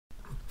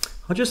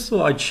I just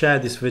thought I'd share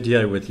this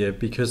video with you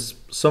because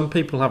some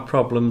people have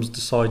problems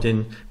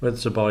deciding whether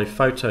to buy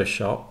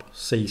Photoshop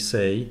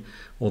CC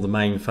or the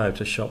main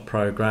Photoshop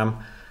program,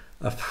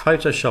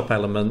 Photoshop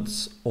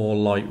Elements or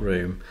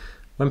Lightroom.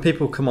 When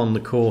people come on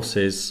the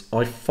courses,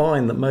 I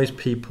find that most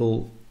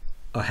people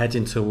are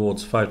heading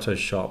towards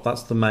Photoshop.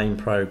 That's the main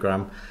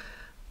program,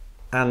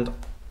 and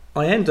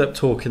I end up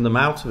talking them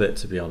out of it,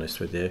 to be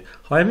honest with you.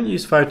 I haven't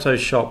used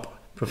Photoshop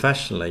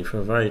professionally for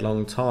a very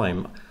long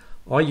time.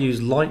 I use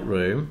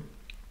Lightroom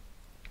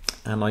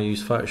and I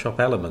use Photoshop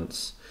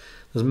Elements.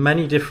 There's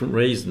many different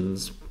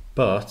reasons,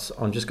 but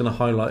I'm just going to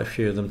highlight a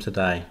few of them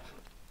today.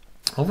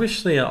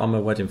 Obviously I'm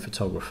a wedding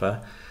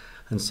photographer,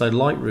 and so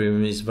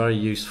Lightroom is very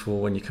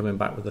useful when you're coming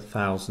back with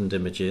 1,000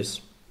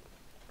 images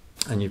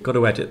and you've got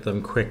to edit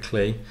them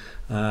quickly.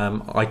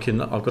 I've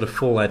got a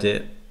full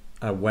edit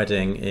a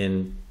wedding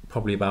in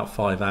probably about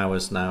 5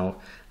 hours now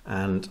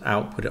and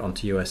output it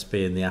onto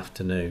USB in the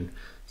afternoon.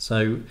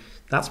 So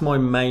that's my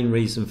main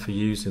reason for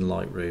using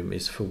Lightroom,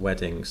 is for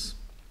weddings.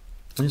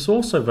 And it's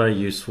also very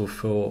useful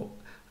for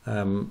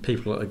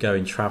people that are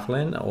going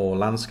traveling or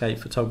landscape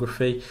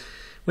photography.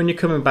 When you're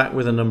coming back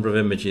with a number of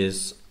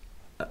images,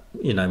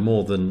 you know,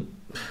 more than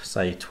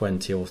say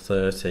 20 or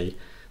 30,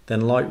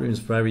 then Lightroom's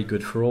very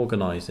good for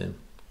organizing.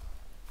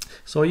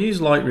 So I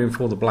use Lightroom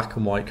for the black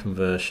and white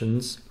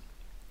conversions.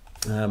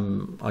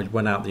 I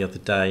went out the other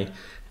day,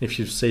 if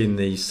you've seen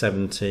the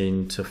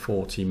 17 to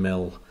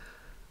 40mm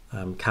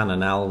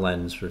Canon L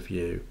lens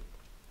review,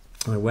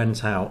 I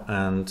went out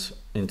and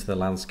into the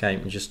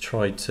landscape and just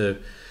tried to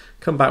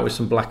come back with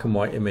some black and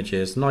white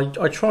images, and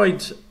I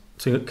tried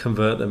to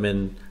convert them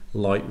in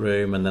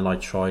Lightroom, and then I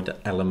tried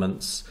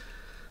Elements,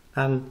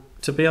 and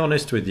to be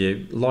honest with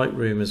you,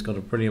 Lightroom has got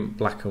a brilliant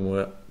black and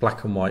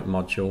white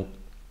module.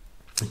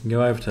 You can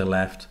go over to the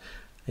left.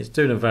 It's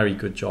doing a very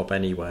good job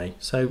anyway,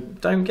 so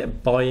don't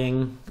get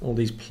buying all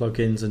these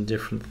plugins and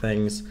different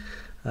things.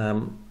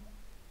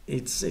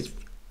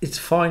 It's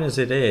fine as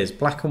it is.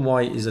 Black and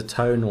white is a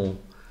tonal.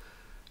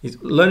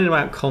 Learning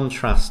about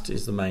contrast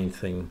is the main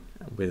thing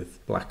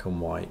with black and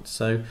white.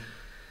 So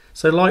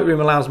Lightroom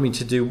allows me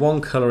to do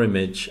one color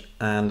image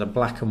and a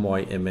black and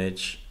white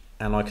image,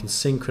 and I can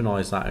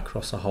synchronize that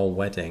across a whole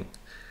wedding.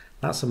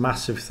 That's a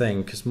massive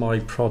thing, because my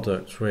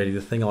product, really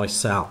the thing I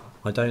sell,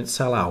 I don't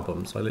sell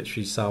albums, I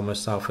literally sell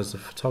myself as a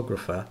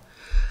photographer,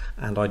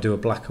 and I do a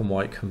black and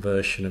white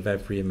conversion of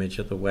every image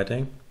at the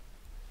wedding.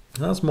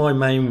 And that's my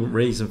main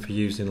reason for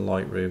using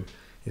Lightroom,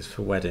 is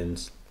for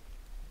weddings.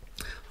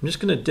 I'm just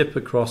going to dip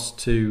across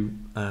to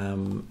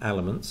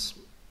Elements.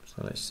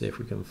 So let's see if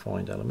we can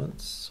find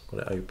Elements. I've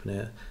got it open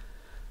here.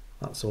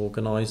 That's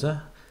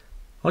Organizer.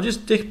 I'll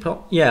just dip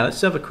up. Yeah, let's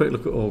have a quick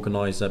look at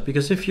Organizer,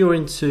 because if you're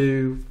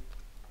into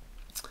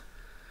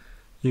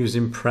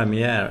using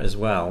Premiere as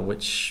well,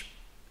 which,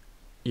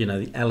 you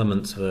know, the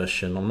Elements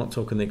version, I'm not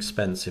talking the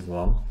expensive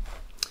one,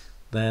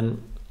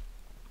 then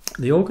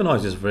the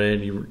Organizer is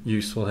really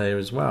useful here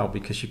as well,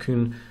 because you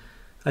can,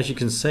 as you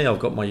can see, I've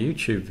got my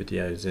YouTube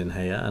videos in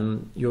here,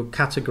 and you're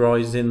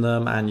categorizing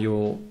them and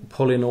you're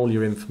pulling all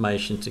your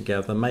information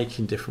together,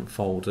 making different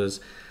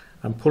folders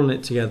and pulling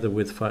it together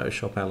with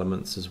Photoshop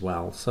Elements as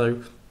well.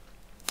 So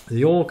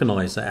the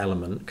Organizer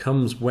element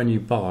comes when you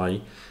buy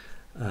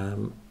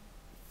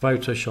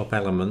Photoshop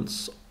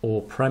Elements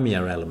or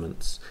Premiere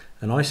Elements,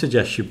 and I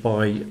suggest you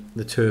buy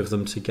the two of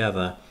them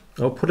together.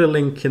 I'll put a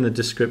link in the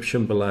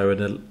description below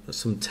and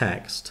some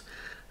text,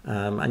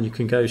 and you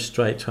can go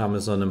straight to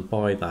Amazon and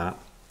buy that.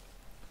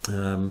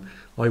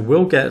 I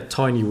will get a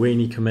tiny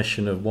weeny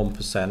commission of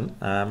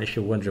 1%. If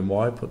you're wondering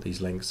why I put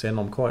these links in,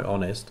 I'm quite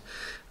honest.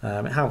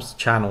 It helps the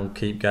channel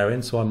keep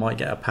going, so I might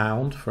get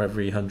 £1 for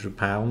every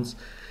 £100.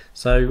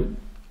 So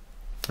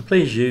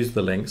please use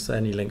the links,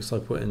 any links I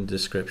put in the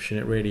description.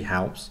 It really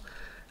helps,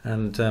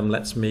 and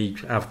lets me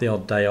have the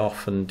odd day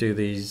off and do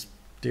these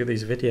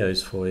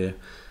videos for you.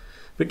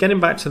 But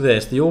getting back to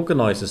this, the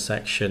Organizer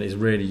section is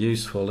really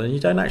useful, and you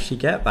don't actually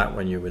get that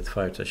when you're with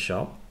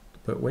Photoshop.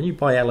 But when you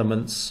buy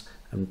Elements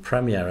and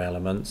Premiere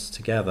Elements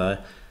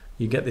together,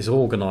 you get this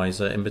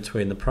Organizer in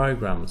between the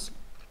programs,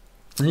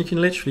 and you can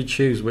literally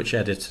choose which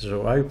editor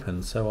to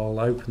open. So I'll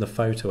open the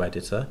photo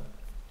editor,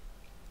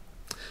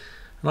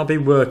 and I'll be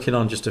working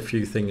on just a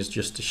few things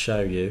just to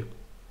show you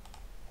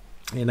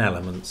in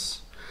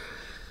Elements.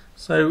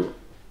 So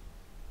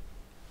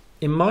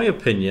in my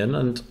opinion,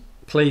 and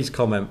please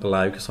comment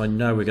below, because I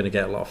know we're going to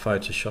get a lot of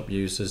Photoshop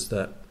users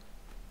that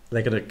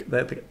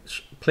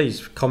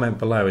please comment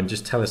below and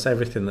just tell us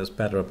everything that's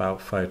better about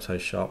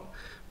Photoshop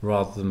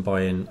rather than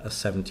buying a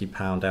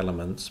 £70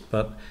 Elements.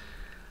 But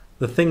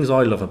the things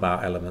I love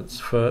about Elements,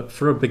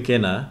 for a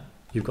beginner,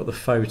 you've got the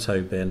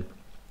photo bin,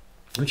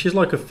 which is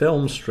like a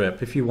film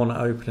strip. If you want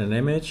to open an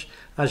image,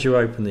 as you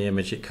open the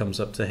image it comes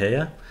up to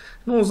here.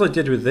 And all I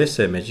did with this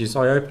image is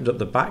I opened up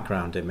the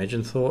background image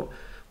and thought,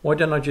 why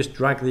don't I just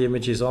drag the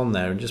images on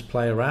there and just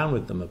play around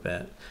with them a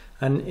bit?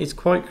 And it's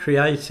quite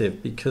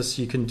creative, because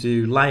you can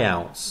do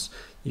layouts,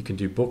 you can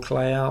do book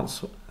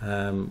layouts,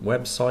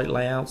 website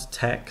layouts,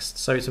 text.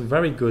 So it's a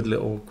very good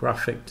little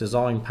graphic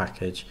design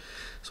package.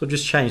 So I'll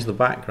just change the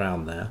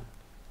background there.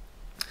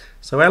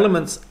 So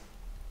Elements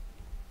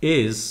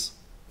is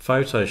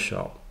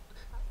Photoshop.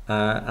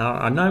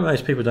 I know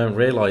most people don't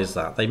realize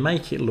that. They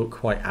make it look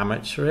quite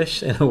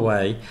amateurish in a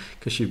way,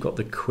 because you've got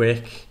the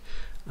quick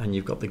and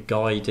you've got the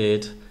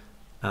guided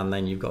and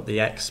then you've got the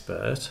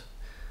expert.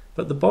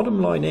 But the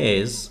bottom line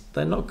is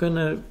they're not going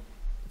to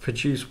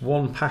produce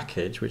one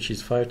package, which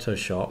is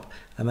Photoshop,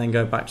 and then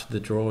go back to the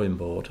drawing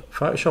board.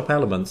 Photoshop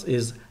Elements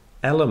is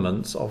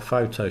elements of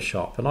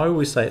Photoshop, and I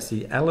always say it's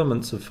the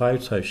elements of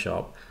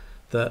Photoshop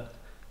that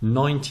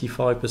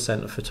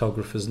 95% of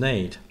photographers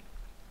need.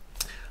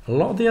 A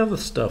lot of the other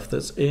stuff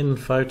that's in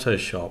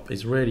Photoshop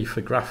is really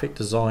for graphic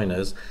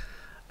designers,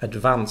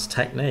 advanced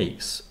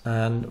techniques,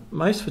 and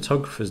most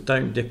photographers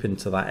don't dip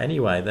into that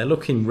anyway. They're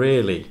looking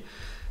really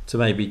to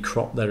maybe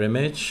crop their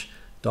image,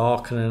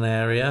 darken an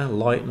area,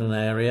 lighten an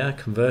area,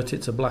 convert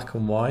it to black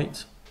and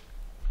white,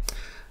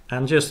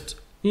 and just,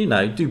 you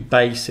know, do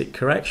basic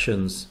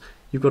corrections.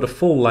 You've got a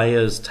full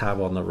layers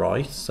tab on the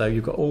right, so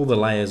you've got all the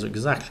layers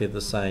exactly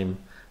the same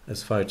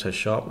as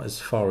Photoshop as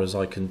far as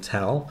I can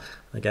tell.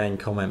 Again,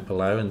 comment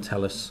below and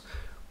tell us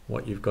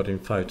what you've got in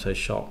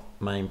Photoshop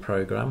main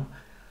program.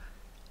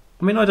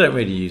 I mean, I don't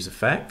really use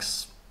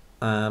effects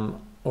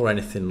or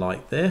anything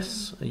like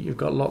this. You've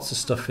got lots of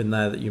stuff in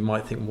there that you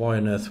might think, why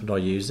on earth would I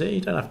use it?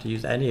 You don't have to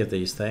use any of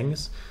these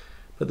things.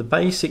 But the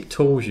basic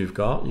tools you've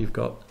got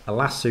a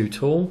lasso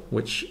tool,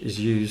 which is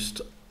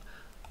used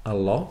a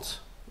lot.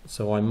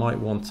 So I might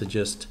want to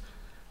just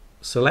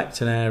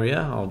select an area.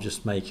 I'll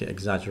just make it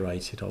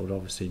exaggerated. I would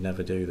obviously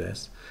never do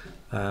this.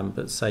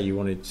 But say you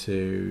wanted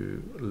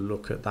to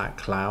look at that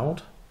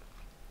cloud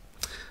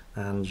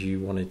and you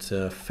wanted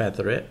to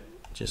feather it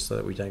just so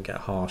that we don't get a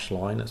harsh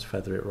line. Let's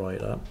feather it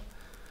right up.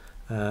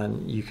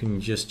 And you can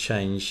just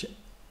change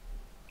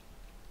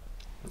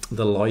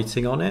the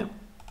lighting on it.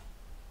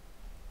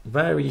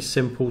 Very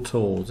simple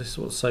tools. This is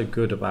what's so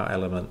good about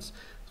Elements.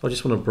 So I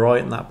just want to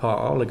brighten that part.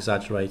 I'll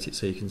exaggerate it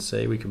so you can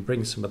see. We can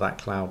bring some of that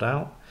cloud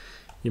out.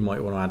 You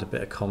might want to add a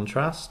bit of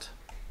contrast.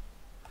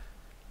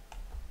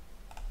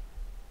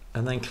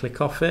 And then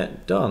click off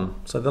it, done.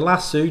 So the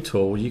lasso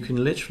tool, you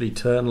can literally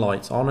turn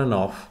lights on and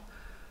off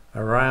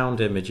around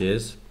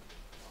images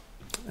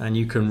and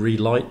you can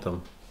relight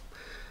them.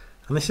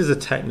 And this is a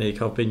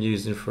technique I've been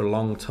using for a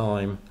long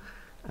time,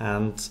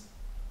 and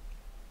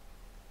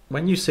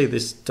when you see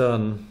this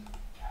done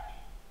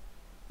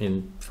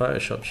in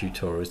Photoshop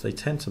tutorials, they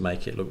tend to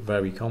make it look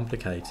very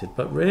complicated,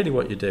 but really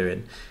what you're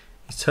doing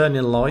is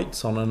turning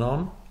lights on and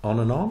on, not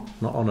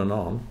on and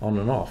on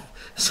and off.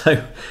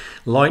 So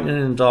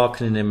lightening and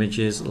darkening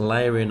images,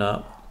 layering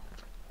up.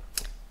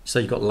 So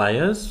you've got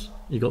layers,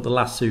 you've got the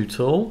lasso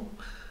tool,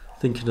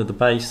 thinking of the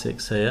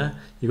basics here.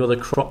 You've got the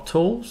crop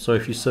tool, so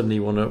if you suddenly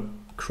want to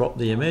crop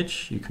the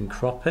image, you can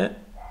crop it.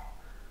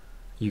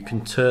 You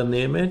can turn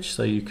the image,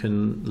 so you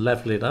can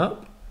level it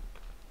up.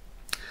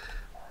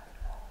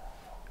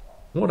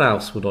 What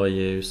else would I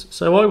use?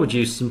 So I would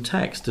use some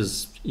text,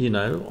 as you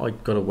know,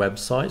 I've got a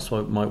website, so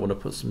I might want to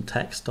put some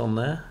text on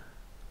there.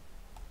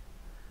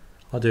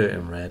 I'll do it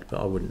in red,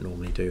 but I wouldn't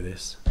normally do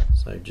this.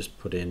 So just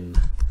put in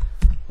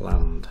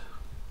land.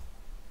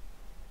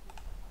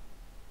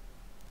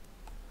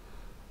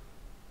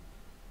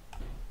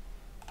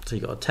 So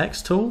you've got a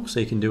text tool,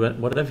 so you can do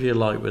whatever you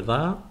like with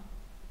that.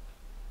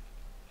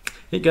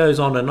 It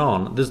goes on and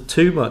on. There's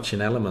too much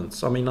in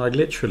Elements. I mean, I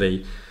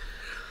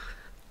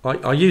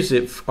use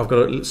it. I've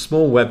got a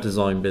small web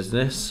design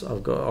business.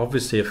 I've got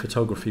obviously a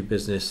photography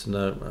business,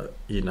 and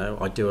you know,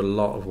 I do a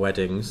lot of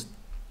weddings.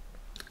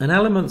 And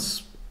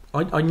Elements,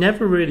 I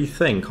never really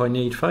think I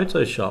need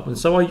Photoshop, and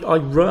so I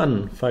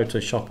run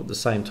Photoshop at the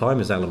same time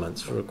as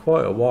Elements for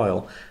quite a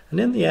while. And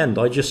in the end,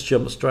 I just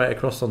jumped straight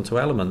across onto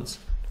Elements.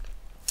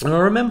 And I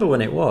remember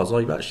when it was,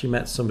 I actually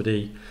met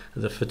somebody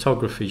at the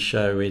photography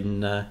show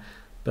in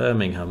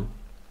Birmingham,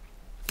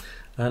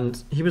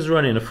 and he was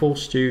running a full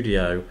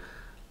studio,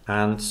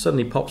 and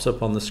suddenly pops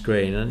up on the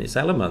screen and it's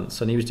Elements,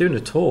 and he was doing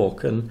a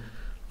talk, and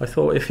I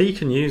thought, if he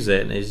can use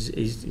it, and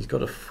he's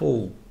got a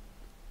full,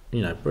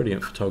 you know,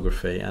 brilliant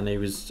photography, and he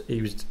was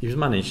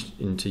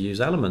managing to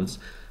use Elements,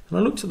 and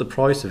I looked at the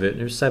price of it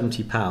and it was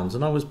 £70,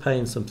 and I was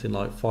paying something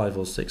like £500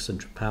 or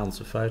 £600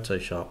 for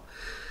Photoshop.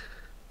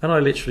 And I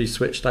literally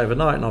switched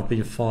overnight, and I've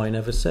been fine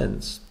ever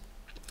since.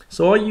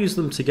 So I use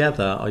them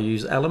together. I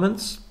use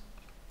Elements.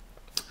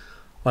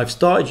 I've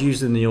started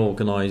using the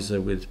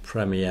organizer with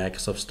Premiere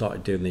because I've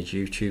started doing these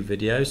YouTube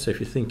videos. So if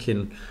you're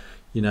thinking,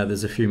 you know,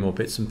 there's a few more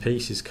bits and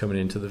pieces coming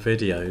into the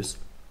videos,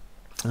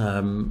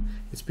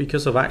 it's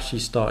because I've actually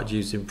started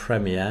using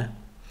Premiere.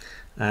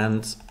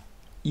 And,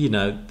 you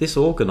know, this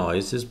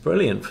organizer is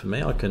brilliant for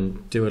me. I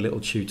can do a little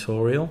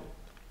tutorial.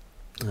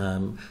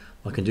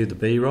 I can do the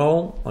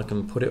B-roll, I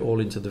can put it all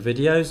into the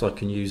videos, I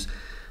can use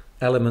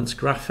Elements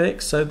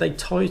graphics, so they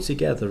tie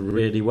together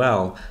really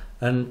well.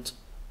 And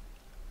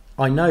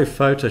I know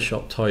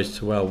Photoshop ties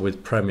too well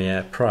with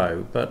Premiere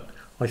Pro, but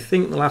I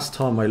think the last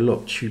time I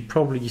looked, you'd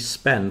probably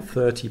spend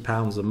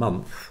 £30 a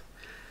month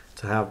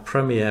to have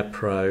Premiere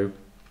Pro,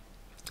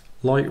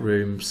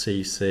 Lightroom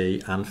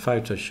CC and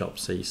Photoshop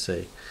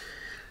CC.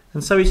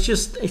 And so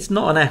it's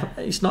not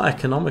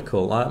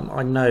economical.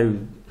 I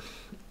know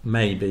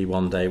maybe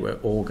one day we're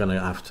all going to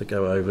have to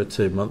go over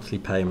to monthly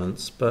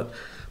payments, but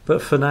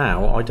for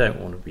now I don't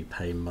want to be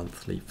paying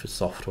monthly for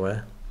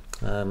software.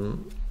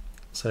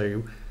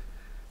 So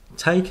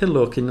take a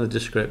look in the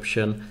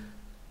description,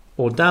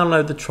 or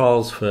download the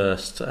trials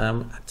first.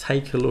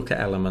 Take a look at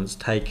Elements,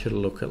 take a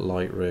look at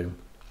Lightroom,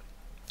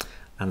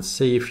 and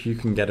see if you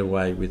can get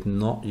away with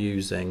not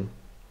using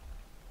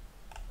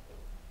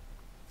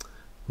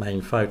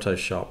main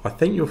Photoshop. I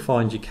think you'll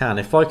find you can.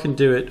 If I can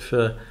do it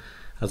for,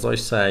 as I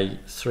say,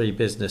 3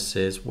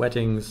 businesses: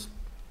 weddings,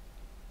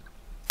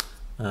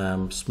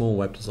 small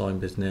web design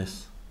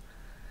business,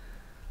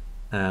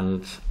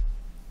 and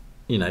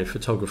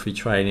photography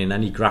training,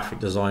 any graphic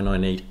design I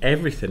need,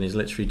 everything is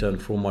literally done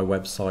for all my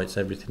websites,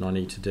 everything I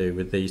need to do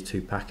with these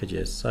 2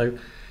 packages. So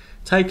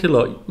take a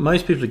look.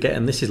 Most people are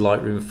getting, this is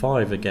Lightroom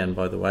 5 again,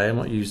 by the way. I'm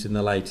not using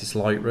the latest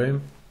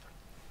Lightroom.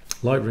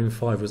 Lightroom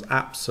 5 was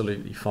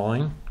absolutely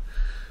fine.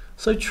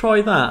 So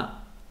try that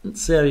and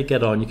see how you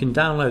get on. You can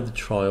download the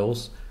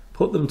trials,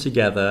 put them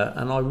together,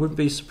 and I wouldn't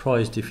be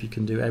surprised if you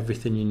can do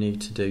everything you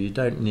need to do. You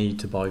don't need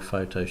to buy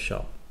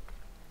Photoshop.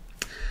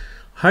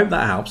 Hope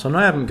that helps. I know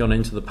I haven't gone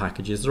into the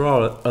packages. There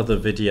are other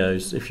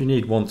videos. If you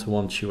need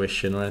one-to-one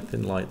tuition or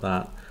anything like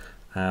that,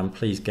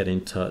 please get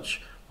in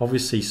touch.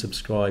 Obviously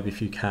subscribe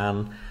if you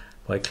can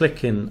by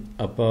clicking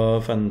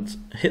above and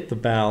hit the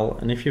bell.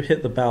 And if you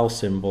hit the bell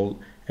symbol,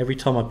 every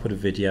time I put a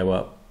video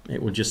up,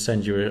 it will just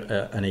send you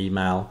an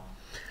email,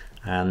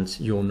 and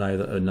you'll know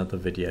that another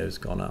video has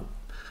gone up.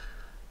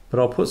 But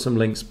I'll put some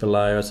links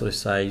below, as I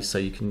say, so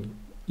you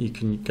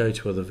can go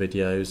to other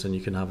videos and you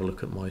can have a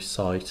look at my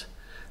site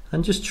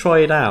and just try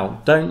it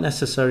out.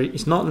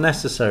 It's not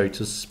necessary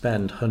to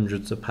spend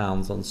hundreds of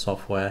pounds on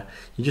software.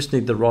 You just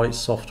need the right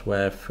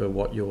software for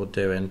what you're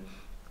doing.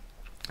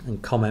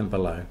 And comment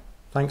below.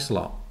 Thanks a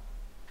lot.